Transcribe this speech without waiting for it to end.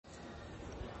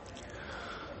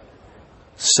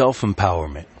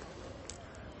Self-empowerment.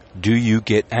 Do you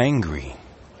get angry?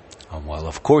 Well,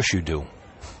 of course you do.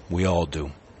 We all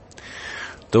do.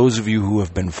 Those of you who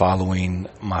have been following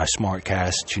my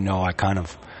Smartcast, you know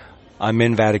I'm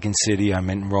in Vatican City, I'm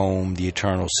in Rome, the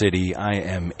Eternal City. I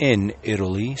am in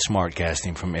Italy,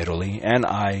 Smartcasting from Italy, and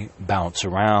I bounce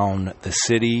around the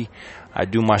city. I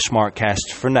do my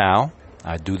Smartcasts for now.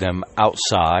 I do them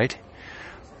outside.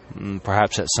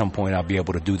 Perhaps at some point I'll be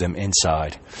able to do them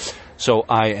inside. So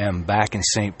I am back in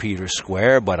St. Peter's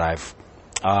Square, but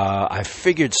I've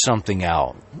figured something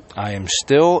out. I am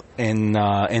still in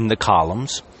the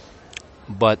columns,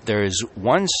 but there is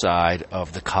one side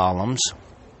of the columns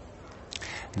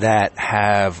that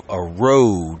have a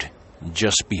road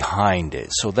just behind it.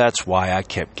 So that's why I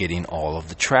kept getting all of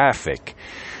the traffic.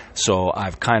 So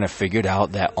I've kind of figured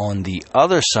out that on the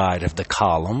other side of the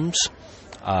columns,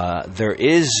 there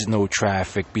is no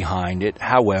traffic behind it.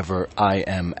 However, I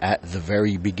am at the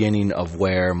very beginning of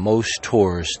where most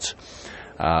tourists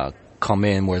come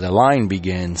in, where the line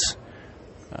begins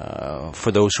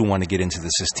for those who want to get into the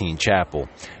Sistine Chapel.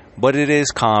 But it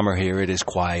is calmer here. It is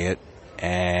quiet,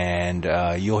 and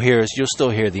you'll still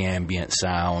hear the ambient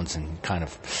sounds and kind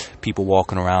of people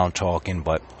walking around talking.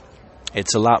 But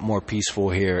it's a lot more peaceful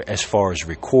here as far as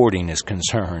recording is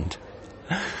concerned.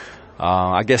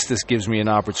 I guess this gives me an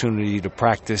opportunity to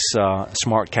practice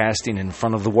smartcasting in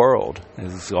front of the world.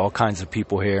 There's all kinds of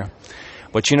people here.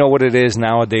 But you know what it is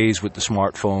nowadays with the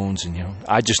smartphones, and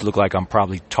I just look like I'm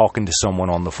probably talking to someone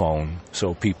on the phone.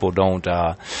 So people don't,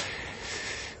 a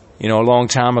long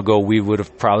time ago we would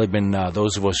have probably been,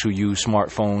 those of us who use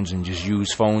smartphones and just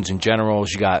use phones in general,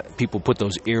 you got people put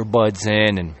those earbuds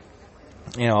in, and,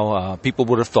 people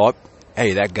would have thought,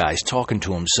 hey, that guy's talking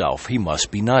to himself. He must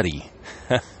be nutty.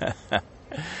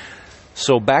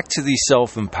 So back to the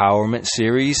self-empowerment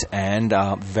series, and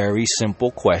a very simple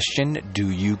question: do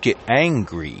you get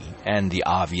angry? And the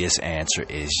obvious answer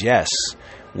is yes.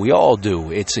 We all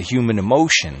do. It's a human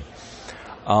emotion.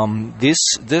 This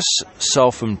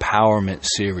self-empowerment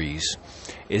series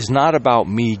is not about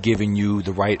me giving you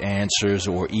the right answers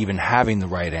or even having the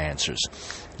right answers.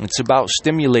 It's about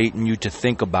stimulating you to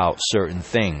think about certain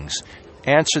things.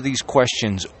 Answer these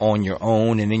questions on your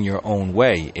own and in your own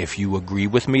way. If you agree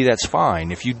with me, that's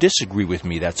fine. If you disagree with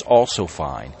me, that's also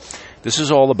fine. This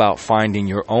is all about finding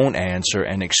your own answer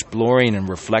and exploring and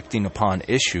reflecting upon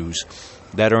issues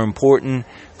that are important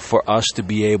for us to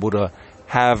be able to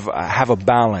have a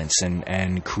balance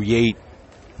and create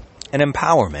an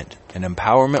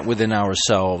empowerment within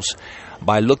ourselves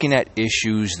by looking at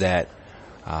issues that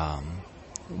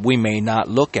we may not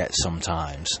look at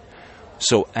sometimes.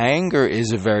 So anger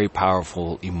is a very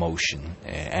powerful emotion.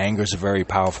 Anger is a very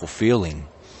powerful feeling.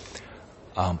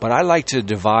 But I like to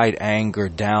divide anger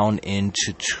down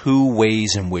into two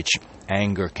ways in which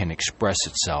anger can express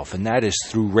itself, and that is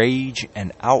through rage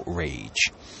and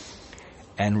outrage.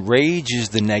 And rage is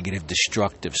the negative,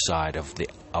 destructive side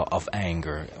of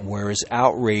anger, whereas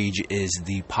outrage is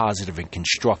the positive and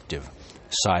constructive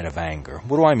side of anger.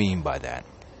 What do I mean by that?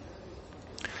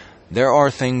 There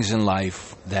are things in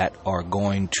life that are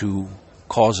going to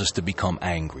cause us to become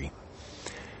angry.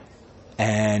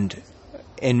 And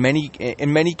in many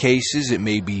cases, it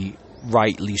may be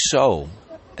rightly so.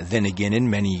 Then again, in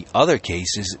many other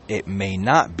cases, it may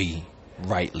not be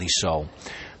rightly so.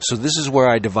 So this is where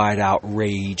I divide out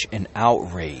rage and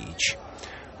outrage.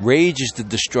 Rage is the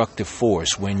destructive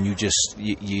force when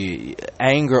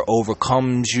anger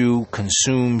overcomes you,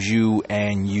 consumes you,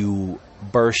 and you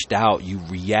burst out, you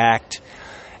react,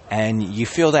 and you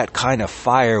feel that kind of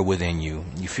fire within you.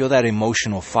 You feel that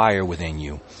emotional fire within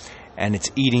you, and it's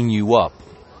eating you up.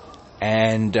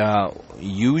 And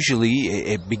usually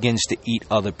it begins to eat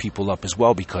other people up as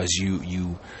well, because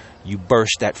you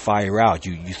burst that fire out.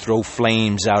 You throw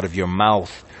flames out of your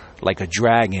mouth like a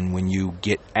dragon when you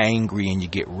get angry and you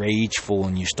get rageful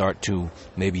and you start to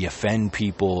maybe offend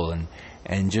people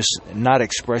and just not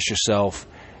express yourself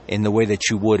in the way that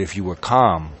you would if you were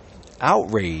calm.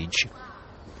 Outrage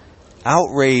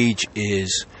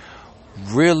is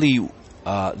really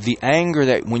the anger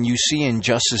that when you see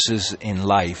injustices in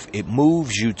life, it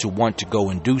moves you to want to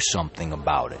go and do something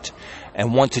about it,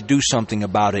 and want to do something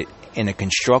about it in a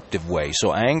constructive way.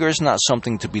 So anger is not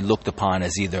something to be looked upon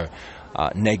as either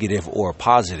negative or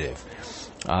positive.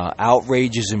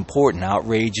 Outrage is important.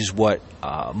 Outrage is what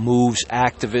moves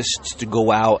activists to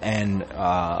go out and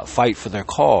fight for their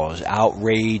cause.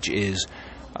 Outrage is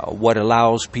what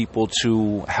allows people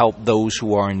to help those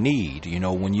who are in need.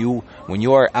 When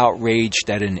you are outraged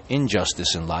at an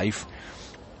injustice in life,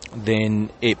 then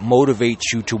it motivates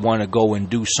you to want to go and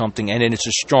do something, and then it's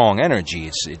a strong energy.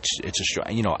 It's a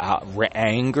strong,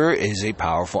 anger is a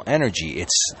powerful energy.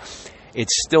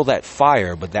 It's still that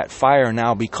fire, but that fire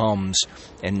now becomes,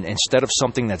 and instead of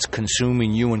something that's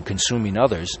consuming you and consuming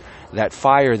others, that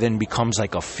fire then becomes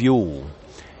like a fuel.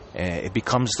 It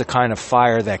becomes the kind of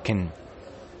fire that can,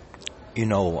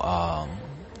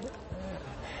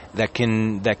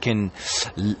 that can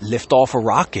lift off a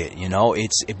rocket.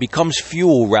 It becomes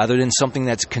fuel rather than something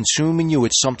that's consuming you.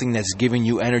 It's something that's giving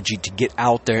you energy to get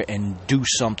out there and do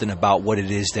something about what it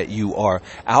is that you are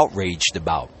outraged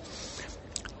about.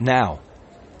 Now,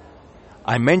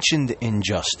 I mentioned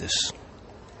injustice.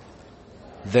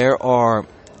 There are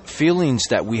feelings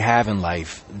that we have in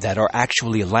life that are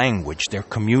actually a language. They're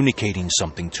communicating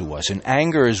something to us. And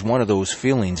anger is one of those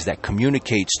feelings that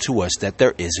communicates to us that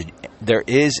there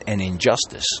is an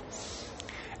injustice.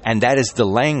 And that is the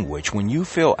language. When you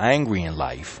feel angry in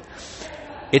life,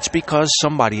 it's because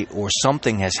somebody or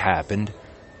something has happened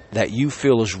that you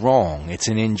feel is wrong. It's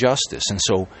an injustice. And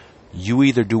so you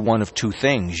either do one of two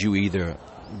things. You either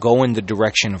go in the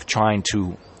direction of trying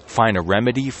to find a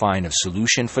remedy, find a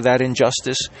solution for that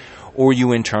injustice, or you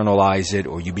internalize it,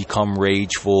 or you become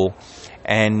rageful.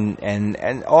 And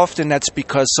often that's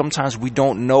because sometimes we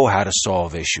don't know how to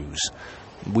solve issues.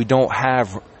 We don't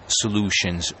have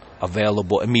solutions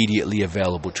immediately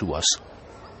available to us.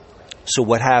 So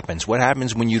what happens? What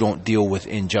happens when you don't deal with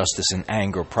injustice and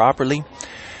anger properly?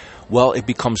 Well, it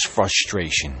becomes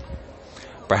frustration.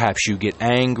 Perhaps you get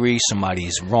angry,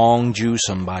 somebody's wronged you,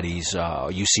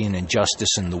 you see an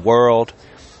injustice in the world,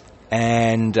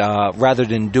 and rather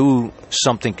than do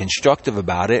something constructive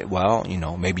about it,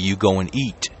 maybe you go and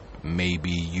eat,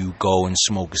 maybe you go and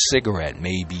smoke a cigarette,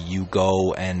 maybe you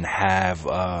go and have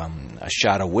a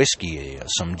shot of whiskey,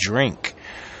 some drink.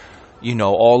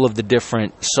 All of the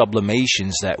different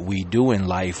sublimations that we do in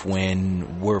life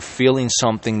when we're feeling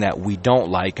something that we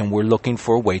don't like, and we're looking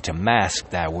for a way to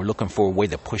mask that. We're looking for a way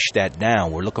to push that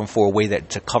down. We're looking for a way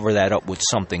to cover that up with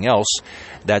something else.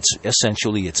 That's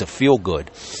essentially, it's a feel good.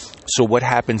 So what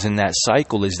happens in that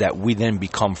cycle is that we then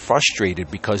become frustrated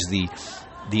because the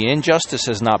injustice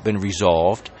has not been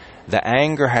resolved. The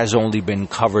anger has only been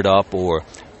covered up or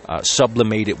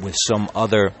sublimated with some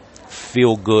other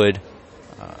feel good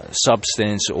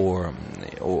substance or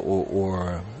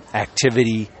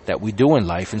activity that we do in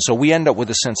life. And so we end up with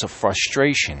a sense of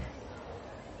frustration.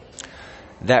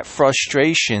 That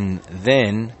frustration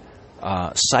then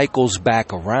cycles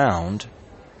back around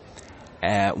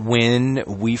when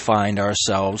we find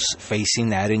ourselves facing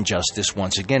that injustice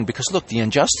once again. Because look, the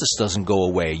injustice doesn't go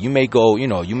away. You may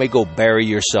go bury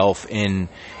yourself in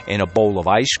a bowl of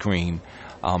ice cream,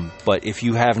 but if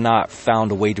you have not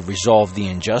found a way to resolve the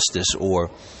injustice or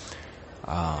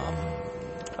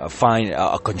find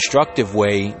a constructive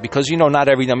way, because you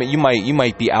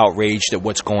might be outraged at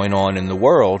what's going on in the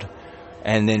world,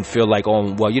 and then feel like,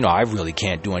 I really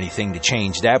can't do anything to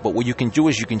change that. But what you can do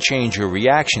is you can change your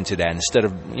reaction to that. Instead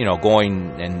of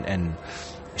going and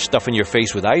stuffing your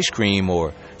face with ice cream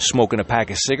or smoking a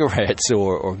pack of cigarettes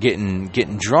or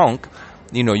getting drunk,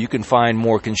 you can find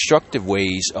more constructive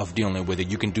ways of dealing with it.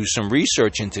 You can do some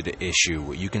research into the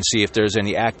issue. You can see if there's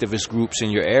any activist groups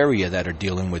in your area that are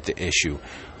dealing with the issue.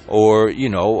 Or,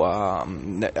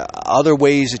 other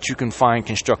ways that you can find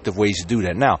constructive ways to do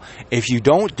that. Now, if you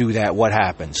don't do that, what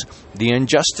happens? The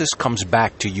injustice comes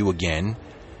back to you again.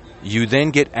 You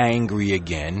then get angry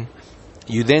again.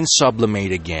 You then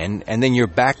sublimate again. And then you're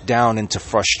back down into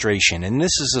frustration. And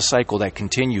this is a cycle that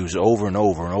continues over and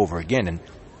over and over again.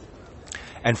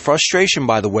 And frustration,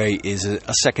 by the way, is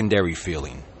a secondary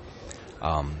feeling.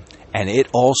 And it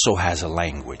also has a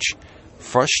language.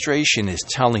 Frustration is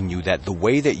telling you that the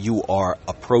way that you are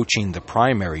approaching the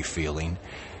primary feeling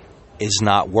is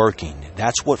not working.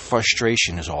 That's what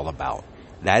frustration is all about.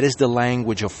 That is the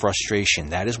language of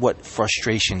frustration. That is what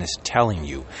frustration is telling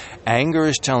you. Anger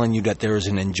is telling you that there is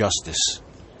an injustice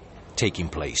taking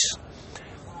place.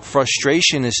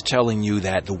 Frustration is telling you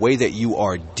that the way that you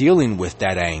are dealing with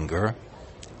that anger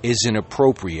is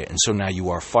inappropriate, and so now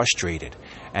you are frustrated.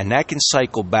 And that can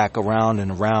cycle back around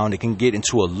and around. It can get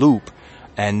into a loop.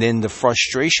 And then the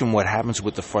frustration, what happens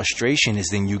with the frustration is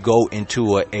then you go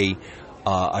into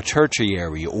a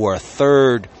tertiary or a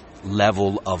third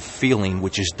level of feeling,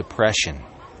 which is depression.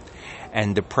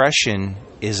 And depression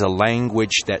is a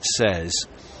language that says,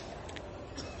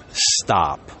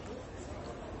 stop.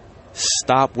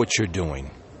 Stop what you're doing.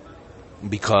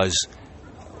 Because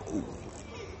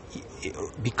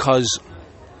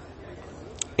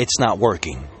it's not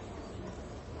working.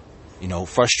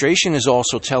 Frustration is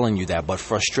also telling you that, but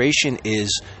frustration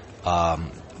is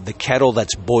the kettle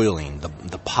that's boiling,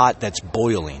 the pot that's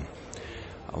boiling.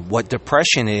 What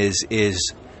depression is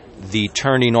the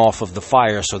turning off of the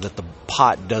fire so that the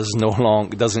pot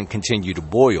doesn't continue to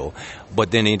boil.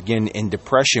 But then again, in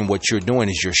depression, what you're doing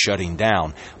is you're shutting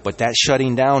down. But that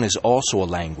shutting down is also a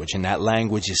language, and that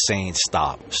language is saying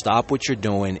stop. Stop what you're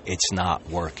doing. It's not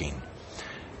working.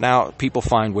 Now, people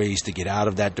find ways to get out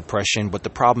of that depression, but the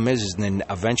problem is then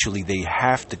eventually they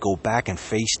have to go back and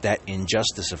face that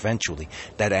injustice eventually.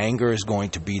 That anger is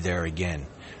going to be there again.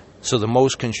 So the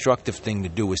most constructive thing to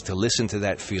do is to listen to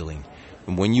that feeling.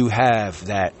 And when you have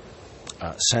that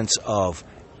sense of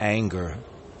anger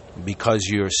because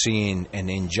you're seeing an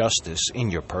injustice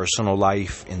in your personal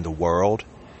life, in the world,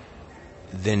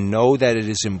 then know that it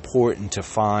is important to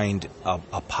find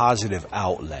a positive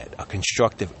outlet, a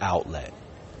constructive outlet,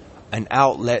 an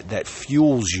outlet that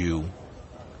fuels you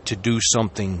to do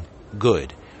something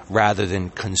good rather than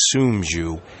consumes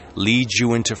you, leads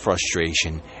you into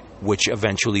frustration, which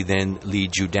eventually then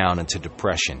leads you down into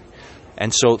depression.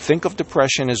 And so think of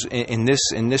depression as, in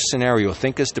this scenario,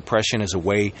 think of depression as a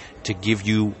way to give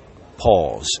you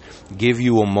pause, give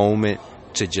you a moment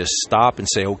to just stop and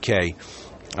say, okay,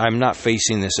 I'm not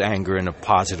facing this anger in a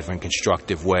positive and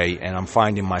constructive way, and I'm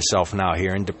finding myself now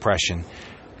here in depression.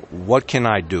 What can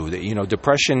I do?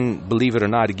 Depression, believe it or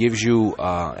not, it gives you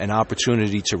an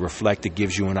opportunity to reflect. It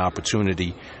gives you an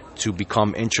opportunity to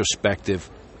become introspective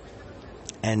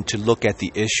and to look at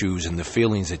the issues and the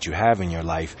feelings that you have in your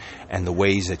life and the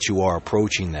ways that you are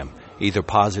approaching them, either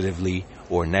positively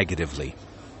or negatively.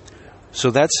 So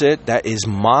that's it. That is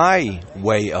my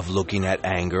way of looking at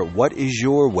anger. What is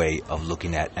your way of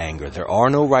looking at anger? There are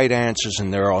no right answers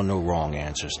and there are no wrong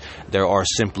answers. There are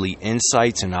simply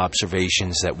insights and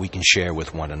observations that we can share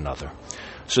with one another.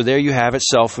 So there you have it,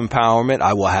 self-empowerment.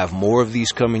 I will have more of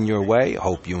these coming your way.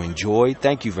 Hope you enjoyed.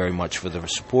 Thank you very much for the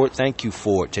support. Thank you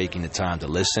for taking the time to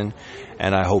listen.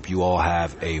 And I hope you all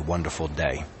have a wonderful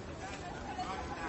day.